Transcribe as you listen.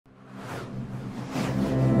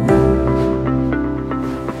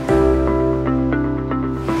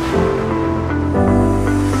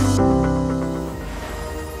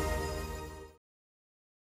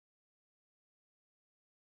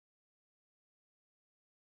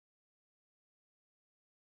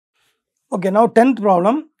Okay, now 10th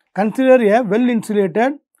problem. Consider a well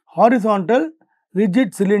insulated horizontal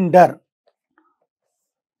rigid cylinder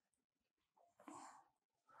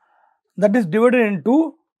that is divided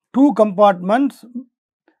into two compartments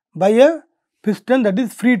by a piston that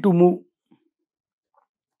is free to move,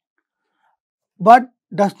 but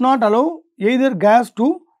does not allow either gas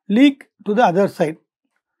to leak to the other side.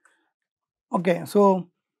 Okay, so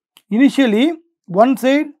initially one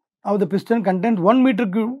side of the piston contains 1 meter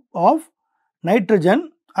cube of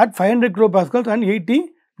nitrogen at 500 kilopascals and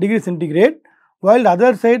 80 degrees centigrade, while the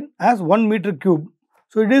other side has 1 meter cube.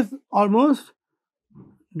 So it is almost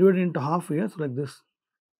divided into half here, so like this.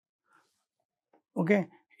 Okay,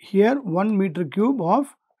 here 1 meter cube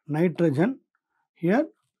of nitrogen, here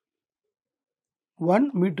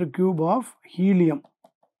 1 meter cube of helium.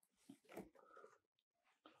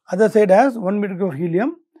 Other side has 1 meter cube of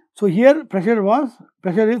helium. So here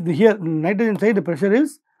pressure is here nitrogen side, the pressure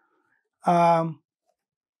is 500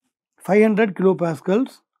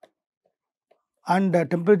 kilopascals and the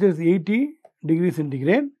temperature is 80 degrees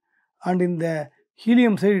centigrade, and in the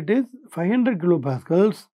helium side it is 500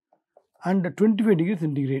 kilopascals and 25 degrees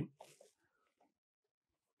centigrade.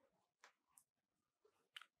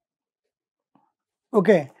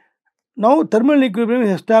 Okay, now thermal equilibrium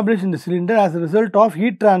is established in the cylinder as a result of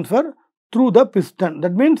heat transfer through the piston.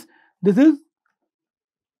 That means this is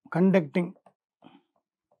conducting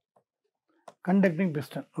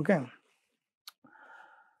piston. Okay.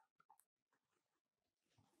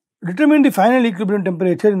 Determine the final equilibrium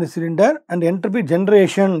temperature in the cylinder and entropy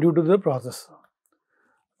generation due to the process.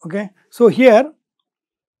 Okay. So here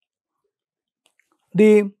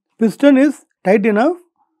the piston is tight enough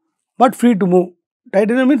but free to move. Tight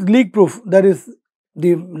enough means leak proof. That is,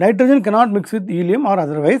 the nitrogen cannot mix with helium or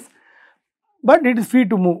otherwise, but it is free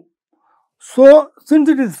to move. So since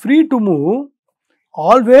it is free to move,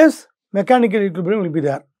 always mechanical equilibrium will be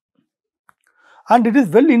there, and it is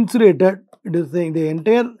well insulated. It is saying the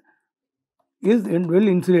entire is well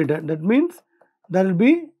insulated. That means there will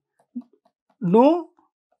be no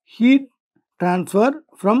heat transfer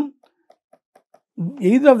from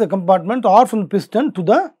either of the compartments or from the piston to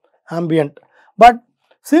the ambient. But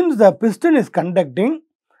since the piston is conducting,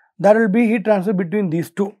 there will be heat transfer between these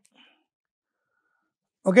two.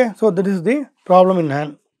 Okay, so that is the problem in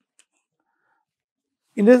hand.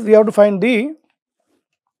 In this, we have to find the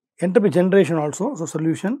entropy generation also. So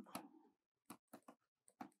solution.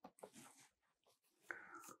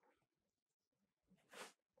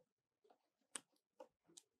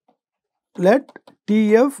 Let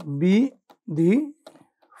Tf be the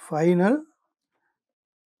final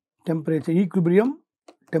temperature, equilibrium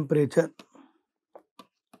temperature.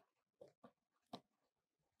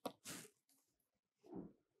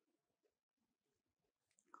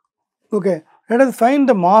 Okay, let us find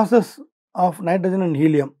the masses of nitrogen and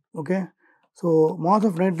helium. Okay, so mass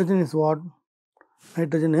of nitrogen is what?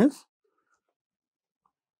 Nitrogen is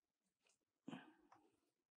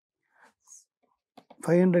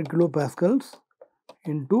 500 kilopascals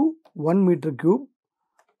into 1 meter cube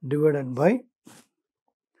divided by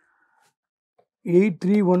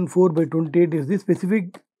 8314 by 28 is the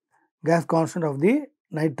specific gas constant of the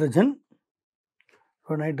nitrogen.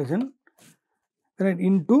 For nitrogen, right,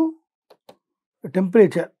 into the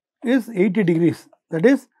temperature is 80 degrees, that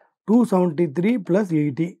is 273 plus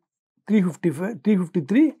 80,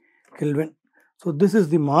 353 Kelvin. So this is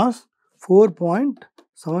the mass, 4.77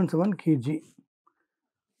 kg.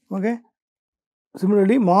 Okay.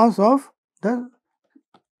 Similarly, mass of the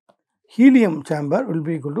helium chamber will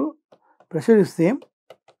be equal to, pressure is same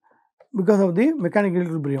because of the mechanical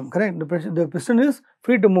equilibrium, correct? The piston is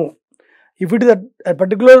free to move. If it is at a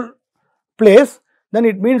particular place, then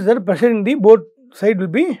it means that pressure in the both side will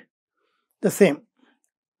be the same.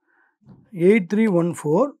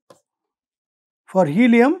 8314 for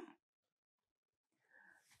helium.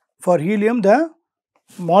 For helium, the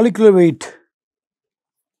molecular weight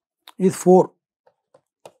is 4.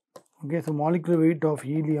 Okay, so molecular weight of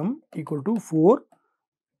helium equal to 4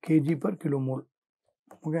 kg per kilomole.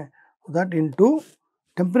 Okay, so that into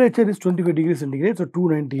temperature is 25 degrees centigrade, so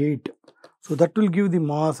 298. So that will give the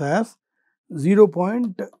mass as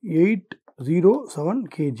 0.807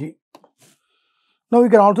 kg. Now we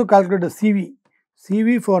can also calculate the CV.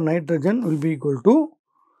 CV for nitrogen will be equal to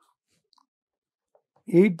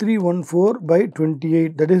 8314 by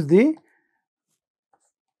 28, that is the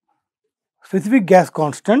specific gas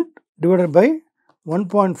constant divided by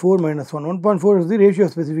 1.4 minus 1. 1.4 is the ratio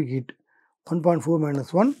of specific heat. 1.4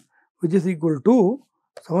 minus 1, which is equal to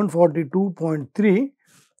 742.3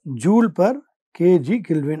 joule per kg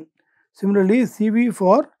Kelvin. Similarly, CV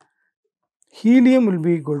for helium will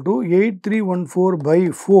be equal to 8314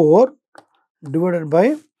 by 4 divided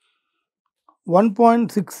by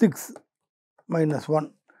 1.66 minus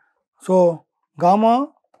 1. So,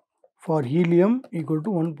 gamma for helium equal to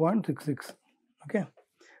 1.66. Okay.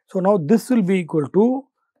 So, now this will be equal to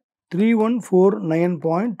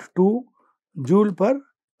 3149.2 joule per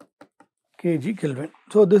kg Kelvin.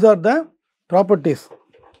 So, these are the properties.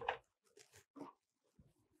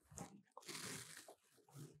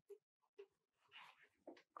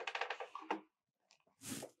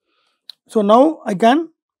 So, now I can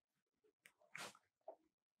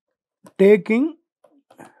taking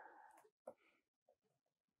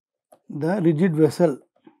the rigid vessel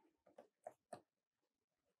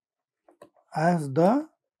as the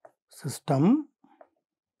system.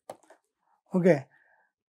 Okay,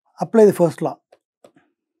 apply the first law.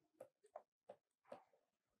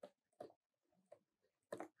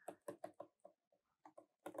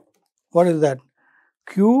 What is that?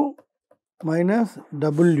 Q minus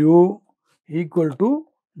W equal to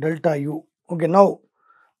delta U. Okay, now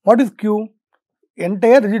what is Q?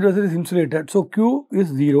 Entire rigid vessel is insulated, so Q is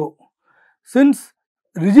 0. Since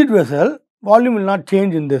rigid vessel, volume will not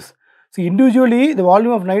change in this. See, individually the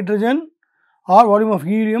volume of nitrogen or volume of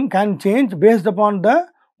helium can change based upon the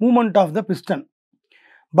movement of the piston.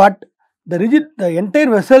 But the entire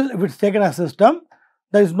vessel, if it is taken as system,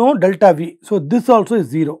 there is no delta V. So, this also is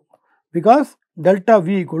 0 because delta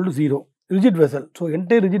V equal to 0, rigid vessel. So,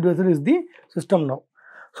 entire rigid vessel is the system now.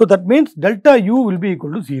 So, that means delta U will be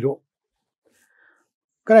equal to 0.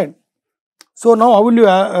 Correct. So, now how will you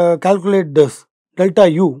calculate this delta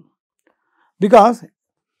U? Because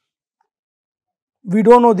we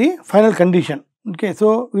do not know the final condition. Okay,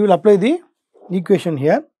 so we will apply the equation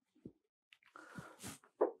here.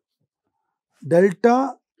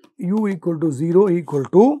 Delta U equal to 0 equal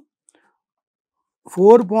to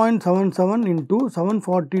 4.77 into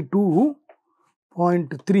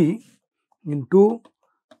 742.3 into,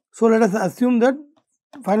 so let us assume that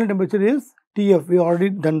final temperature is TF, we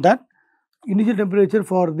already done that. Initial temperature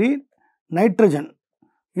for the nitrogen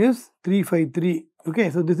is 353.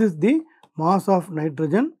 Okay, so this is the mass of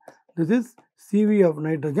nitrogen, this is CV of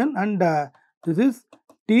nitrogen, and this is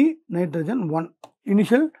T nitrogen 1,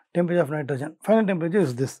 initial temperature of nitrogen. Final temperature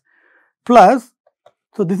is this, plus,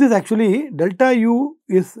 so this is actually delta U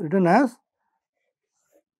is written as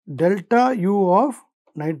delta U of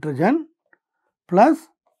nitrogen plus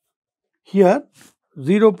here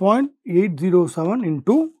 0.807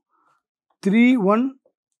 into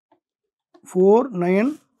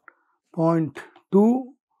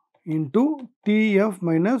 3149.2 into TF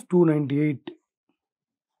minus 298.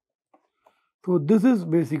 So, this is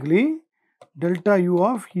basically delta U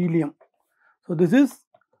of helium. So, this is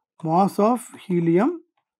mass of helium,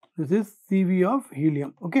 this is CV of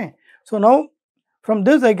helium. Okay. So, now from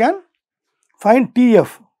this I can find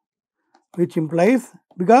TF, which implies,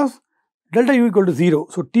 because delta U equal to 0.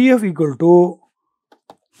 So, TF equal to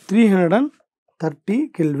 330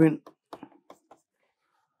 Kelvin.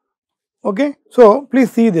 Okay. So,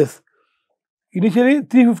 please see this. Initially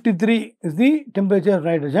 353 is the temperature of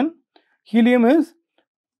nitrogen, helium is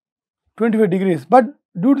 25 degrees, but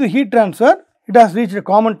due to the heat transfer it has reached a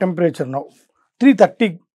common temperature now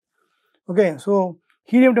 330. Okay. So,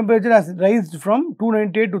 helium temperature has raised from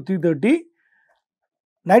 298 to 330,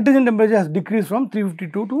 nitrogen temperature has decreased from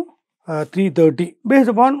 352 to 330 based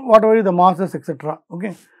upon whatever is the masses, etc.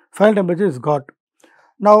 Okay. Final temperature is got.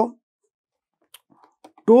 Now,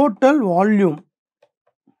 total volume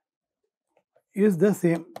is the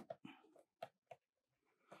same,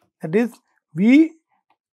 that is V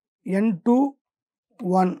N2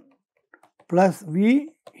 1 plus V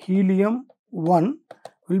helium 1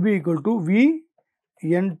 will be equal to V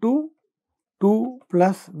N2 2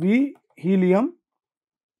 plus V helium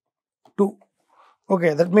 2.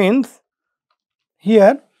 Okay, that means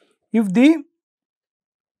here if the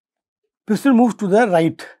piston moves to the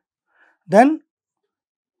right, then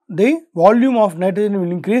the volume of nitrogen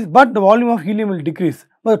will increase, but the volume of helium will decrease,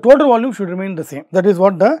 but the total volume should remain the same. That is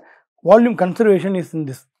what the volume conservation is in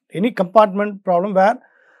this. Any compartment problem where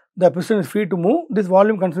the piston is free to move, this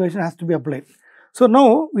volume conservation has to be applied. So,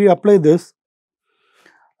 now we apply this.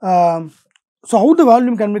 So, how the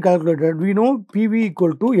volume can be calculated? We know PV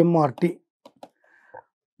equal to MRT.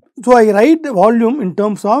 So, I write the volume in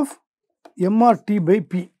terms of MRT by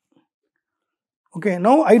P. Okay,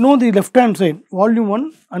 now I know the left hand side, volume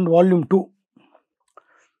 1 and volume 2.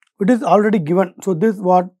 It is already given. So, this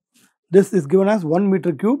is given as 1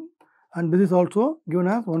 meter cube and this is also given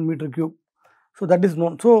as 1 meter cube. So, that is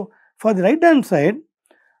known. So, for the right hand side,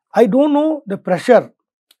 I do not know the pressure.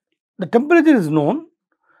 The temperature is known,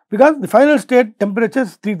 because the final state temperature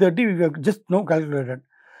is 330, we have just now calculated.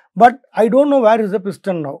 But I don't know where is the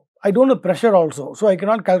piston now. I don't know pressure also, so I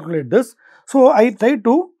cannot calculate this. So I try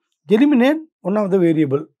to eliminate one of the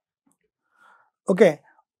variable. Okay,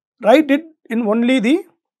 write it in only the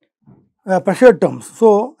pressure terms.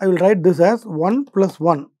 So I will write this as 1 plus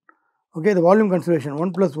 1. Okay, the volume conservation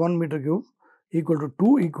 1 plus 1 meter cube equal to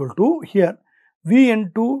 2 equal to here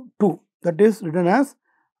Vn2 2, that is written as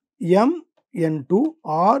Mn2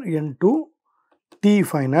 or N2 T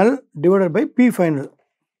final divided by P final.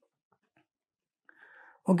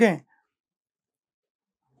 Okay,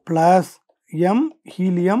 plus M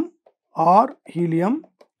helium or helium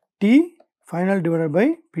T final divided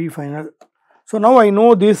by P final. So now I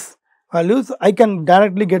know these values, I can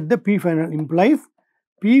directly get the P final, implies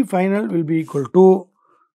P final will be equal to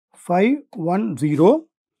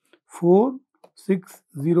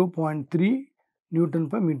 510,460.3 Newton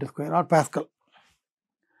per meter square or Pascal.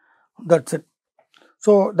 That's it.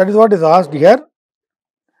 So that is what is asked here.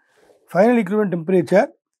 Final equivalent temperature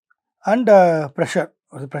and pressure.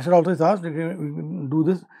 The pressure also is asked. We can do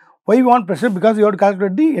this. Why we want pressure? Because you have to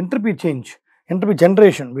calculate the entropy change, entropy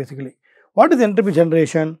generation basically. What is entropy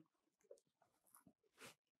generation?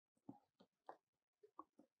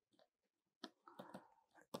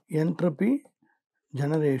 Entropy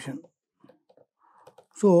generation.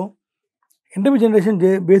 So entropy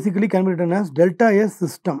generation basically can be written as delta S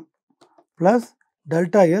system plus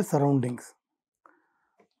delta S surroundings.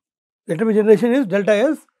 Entropy generation is delta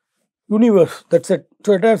S universe, that's it.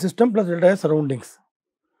 So delta S system plus delta S surroundings.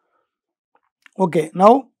 Okay,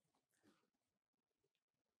 now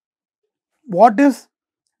what is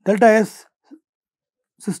delta S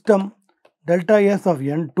system? Delta S of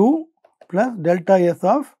N2 plus delta S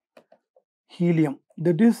of helium,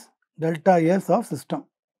 that is delta S of system.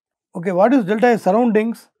 Okay, what is delta S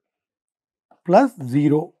surroundings? Plus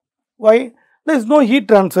 0. Why? There is no heat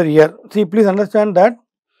transfer here. See, please understand that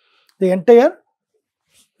the entire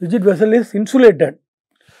rigid vessel is insulated.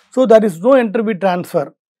 So there is no entropy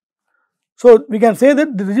transfer. So we can say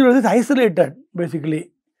that the rigid vessel is isolated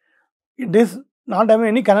basically. It is not having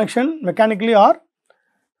any connection mechanically or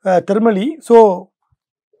thermally. So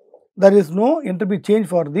there is no entropy change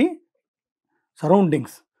for the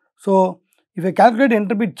surroundings. So if I calculate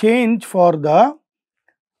entropy change for the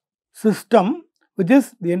system, which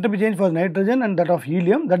is the entropy change for nitrogen and that of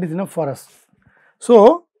helium, that is enough for us.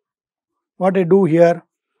 So what I do here,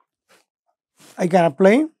 I can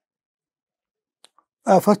apply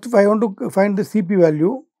first if I want to find the Cp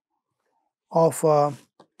value of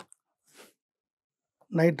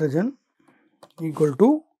nitrogen equal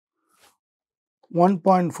to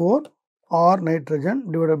 1.4 or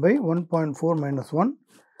nitrogen divided by 1.4 minus 1,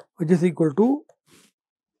 which is equal to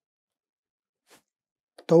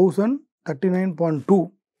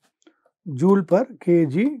 1039.2 joule per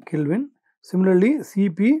kg Kelvin. Similarly,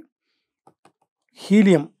 Cp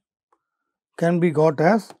helium can be got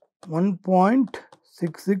as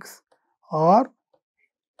 1.66 or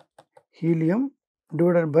helium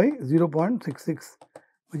divided by 0.66,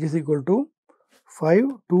 which is equal to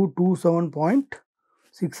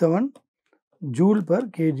 5227.67 joule per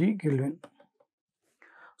kg Kelvin.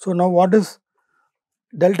 So now what is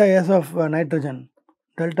delta S of nitrogen?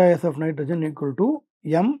 Delta S of nitrogen equal to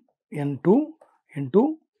Mn2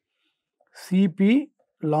 into Cp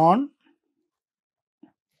ln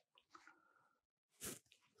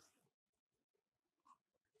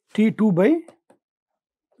T2 by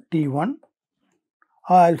T1,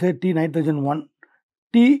 or I will say T nitrogen 1.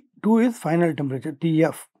 T2 is final temperature,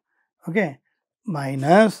 Tf, okay,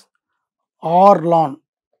 minus R ln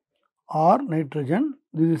or nitrogen,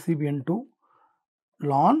 this is Cpn2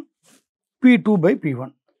 ln P2 by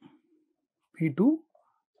P1, P2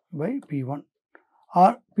 by P1,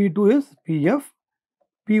 or P2 is Pf,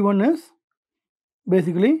 P1 is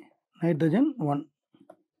basically nitrogen 1,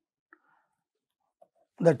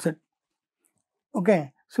 that's it.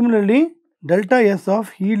 Okay, similarly delta S of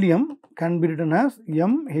helium can be written as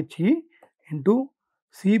Mhe into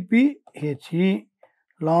Cphe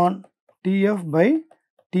ln Tf by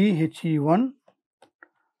The1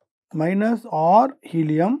 minus R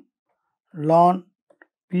helium ln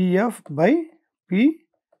Pf by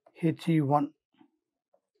Phe1.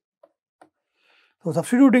 So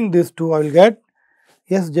substituting these two, I will get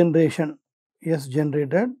S generation, S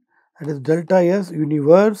generated, that is delta S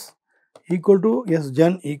universe equal to S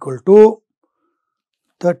gen equal to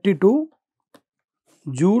 32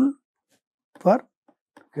 joule per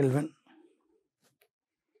Kelvin.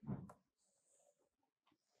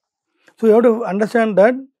 So you have to understand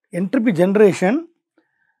that entropy generation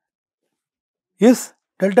is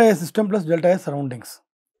delta S system plus delta S surroundings.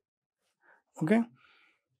 Okay.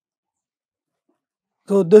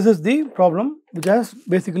 So this is the problem which has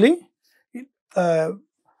basically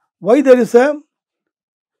why there is a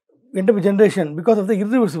entropy generation, because of the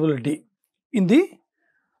irreversibility in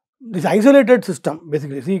this isolated system.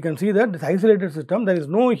 Basically, see, you can see that this isolated system, there is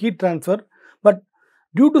no heat transfer, but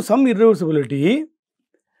due to some irreversibility,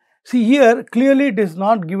 see here clearly it is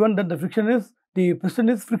not given that the piston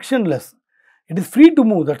is frictionless, it is free to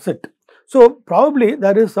move, that's it. So probably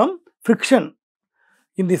there is some friction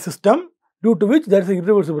in the system, due to which there is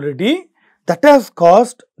irreversibility that has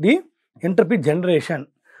caused the entropy generation.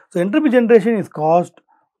 So entropy generation is caused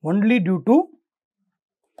only due to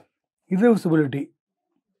irreversibility.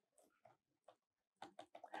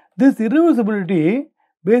 This irreversibility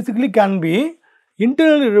basically can be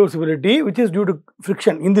internal irreversibility, which is due to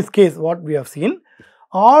friction, in this case what we have seen.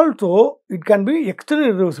 Also it can be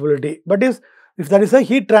external irreversibility, but if there is a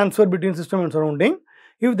heat transfer between system and surrounding,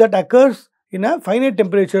 if that occurs in a finite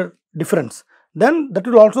temperature difference, then that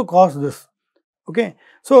will also cause this. Okay.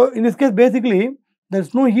 So in this case basically there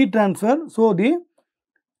is no heat transfer, so the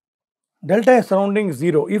delta S surrounding is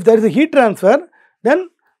 0. If there is a heat transfer, then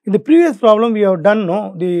in the previous problem we have done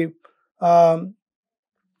the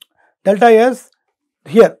delta S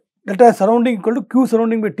here, delta S surrounding equal to Q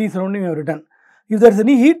surrounding by T surrounding we have written. If there is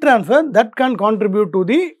any heat transfer, that can contribute to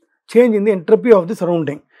the change in the entropy of the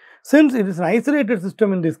surrounding. Since it is an isolated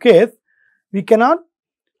system in this case, we cannot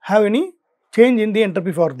have any change in the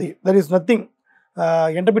entropy for the, there is nothing,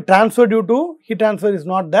 entropy transfer due to heat transfer is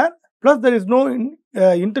not there, plus there is no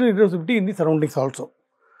internal irreversibility in the surroundings also.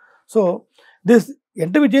 So this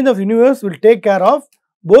entropy change of universe will take care of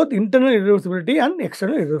both internal irreversibility and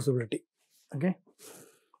external irreversibility. Okay.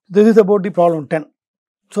 This is about the problem 10.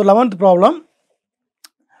 So 11th problem,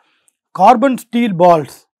 carbon steel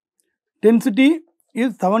balls, density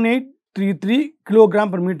is 7833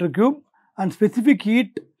 kilogram per meter cube and specific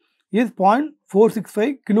heat is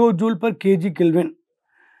 0.465 kilojoule per kg Kelvin.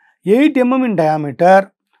 8 mm in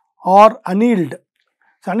diameter are annealed.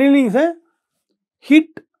 So annealing is a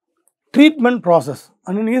heat treatment process.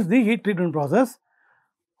 Annealing is the heat treatment process.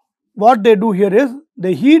 What they do here is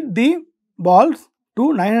they heat the balls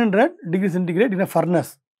to 900 degrees centigrade in a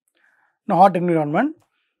furnace, in a hot environment,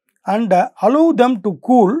 and allow them to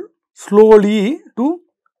cool slowly to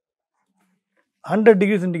 100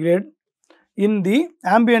 degrees centigrade in the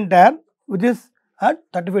ambient air, which is at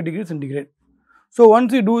 35 degrees centigrade. So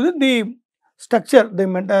once you do this, the structure,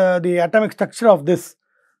 the atomic structure of this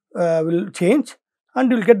will change, and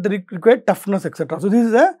you will get the required toughness, etc. So this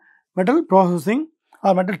is a metal processing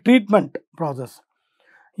or metal treatment process.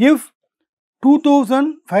 If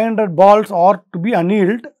 2500 balls are to be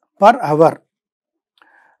annealed per hour,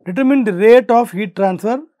 determine the rate of heat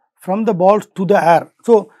transfer from the balls to the air.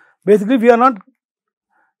 So basically we are not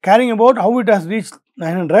caring about how it has reached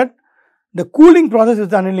 900. The cooling process is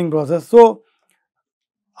the annealing process. So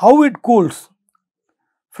how it cools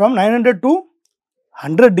from 900 to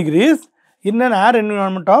 100 degrees in an air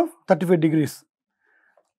environment of 35 degrees.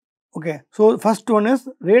 Okay. So first one is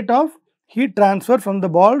rate of heat transfer from the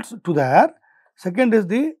balls to the air. Second is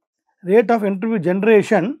the rate of entropy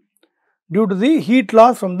generation due to the heat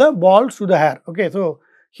loss from the balls to the air. Okay. So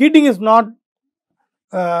heating is not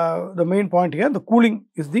the main point here, the cooling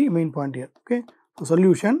is the main point here. Okay. So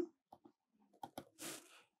solution.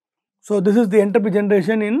 So this is the entropy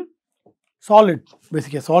generation in solid,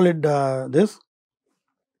 basically solid this.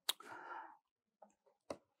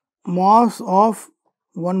 Mass of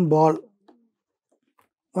one ball,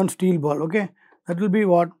 one steel ball, okay, that will be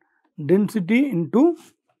what? Density into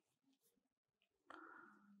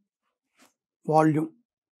volume,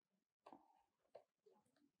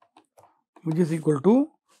 which is equal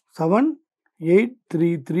to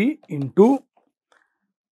 7833 into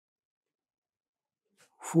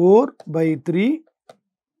 4 by 3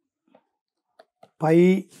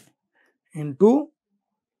 pi into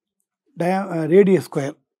radius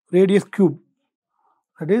square, radius cube,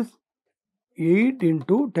 that is 8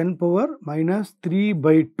 into 10 power minus 3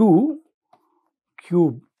 by 2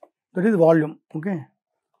 cube, that is volume. Okay.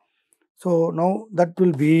 So now that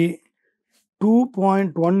will be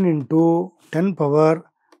 2.1 into 10 power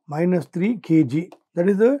minus 3 kg, that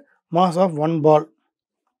is the mass of one ball.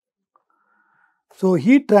 So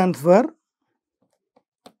heat transfer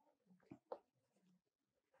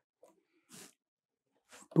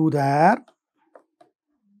to the air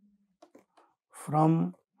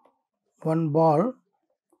from one ball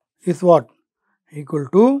is what? Equal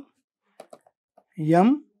to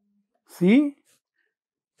mc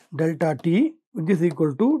delta T, which is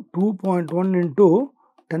equal to 2.1 into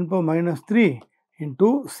 10 power minus 3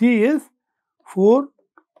 into C is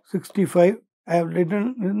 465 I have written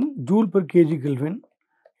in joule per kg Kelvin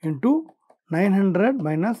into 900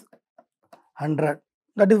 minus 100.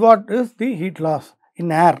 That is what is the heat loss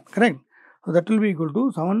in air, correct? So that will be equal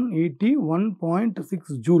to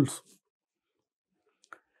 781.6 joules.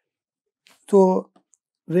 So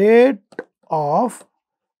rate of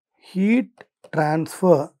heat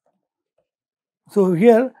transfer. So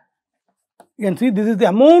here you can see this is the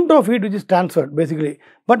amount of heat which is transferred basically,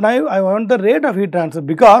 but now I want the rate of heat transfer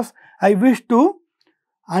because I wish to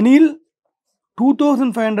anneal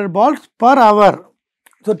 2500 balls per hour.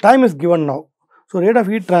 So time is given now. So rate of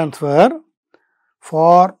heat transfer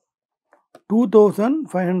for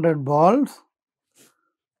 2500 balls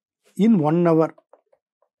in 1 hour.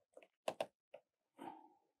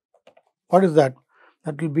 What is that?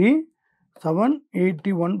 That will be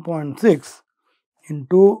 781.6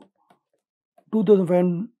 into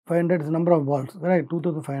 2500 is the number of balls, right?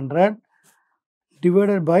 2500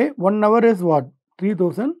 divided by 1 hour is what?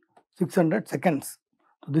 3600 seconds.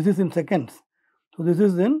 So this is in seconds. So this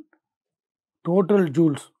is in total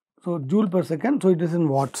joules. So joule per second. So it is in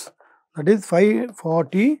watts. That is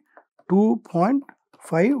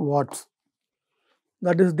 542.5 watts.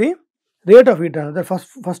 That is the rate of heat transfer, the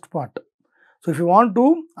first part. So if you want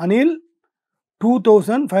to anneal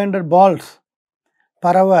 2500 balls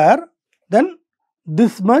per hour, then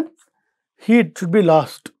this much heat should be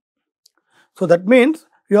lost. So that means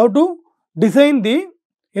you have to design the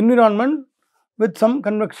environment with some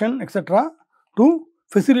convection etc. to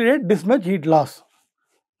facilitate this much heat loss.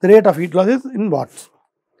 The rate of heat loss is in watts.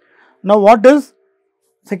 Now what is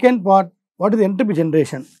second part? What is entropy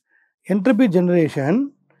generation? Entropy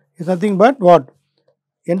generation is nothing but what?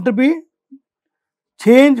 Entropy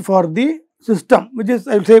change for the system, which is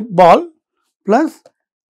I will say ball plus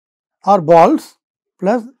or balls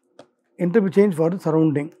plus entropy change for the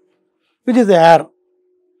surrounding, which is the air.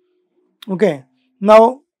 Okay.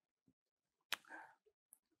 Now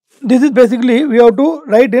this is basically we have to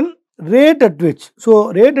write in rate at which.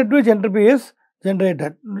 So rate at which entropy is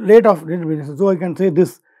generated, rate of entropy. So I can say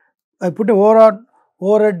this. I put a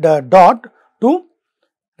overhead dot to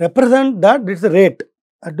represent that this is the rate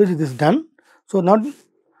at which it is done. So not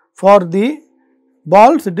for the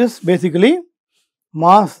balls, it is basically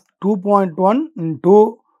mass 2.1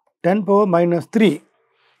 into 10 power minus 3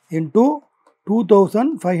 into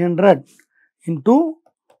 2500 into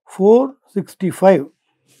 465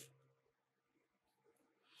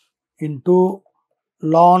 into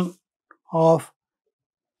ln of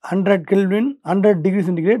 100 Kelvin, 100 degrees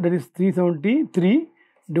centigrade, that is 373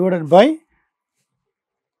 divided by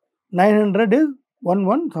 900 is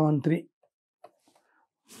 1173.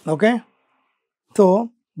 Okay. So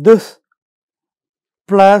this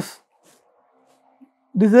plus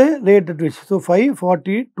this is a rate at which. So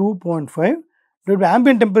 542.5 divided by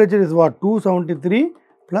ambient temperature is what? 273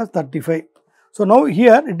 plus 35. So now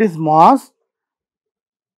here it is mass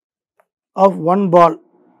of one ball.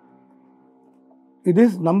 It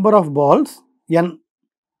is number of balls n.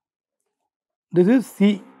 This is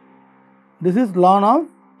C. This is ln of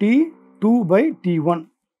T2 by T1.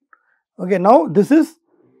 Okay, now this is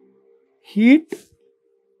heat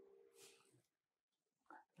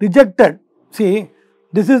rejected. See,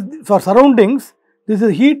 this is for surroundings. This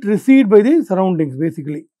is heat received by the surroundings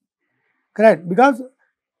basically. Correct? Because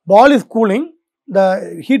ball is cooling,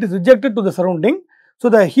 the heat is rejected to the surrounding. So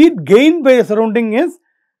the heat gained by the surrounding is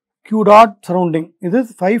Q dot surrounding.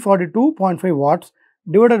 This is 542.5 watts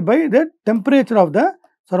divided by the temperature of the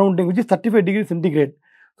surrounding, which is 35 degrees centigrade.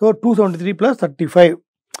 So 273 plus 35.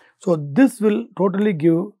 So this will totally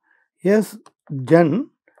give S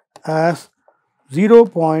gen as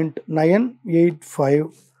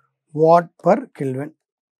 0.985 watt per Kelvin.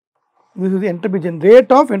 This is the entropy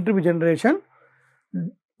rate of entropy generation,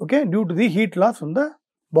 okay, due to the heat loss from the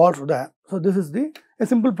balls to the air. So this is a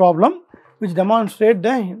simple problem which demonstrates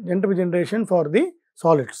the entropy generation for the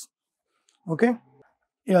solids. Okay.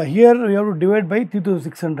 Yeah, here we have to divide by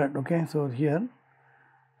 3600. Okay, so here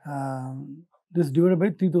this divided by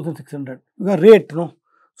 3600. We got rate, no?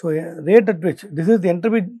 So rate at which this is the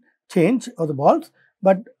entropy change of the balls,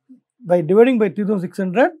 but by dividing by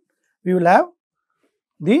 3600, we will have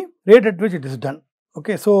the rate at which it is done.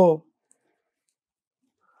 Okay, so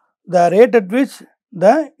the rate at which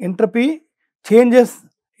the entropy changes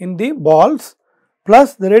in the balls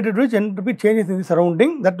plus the rate at which entropy changes in the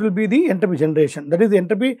surrounding, that will be the entropy generation. That is the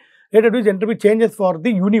entropy rate at which entropy changes for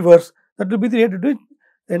the universe, that will be the rate at which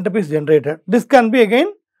entropy is generated. This can be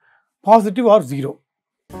again positive or 0.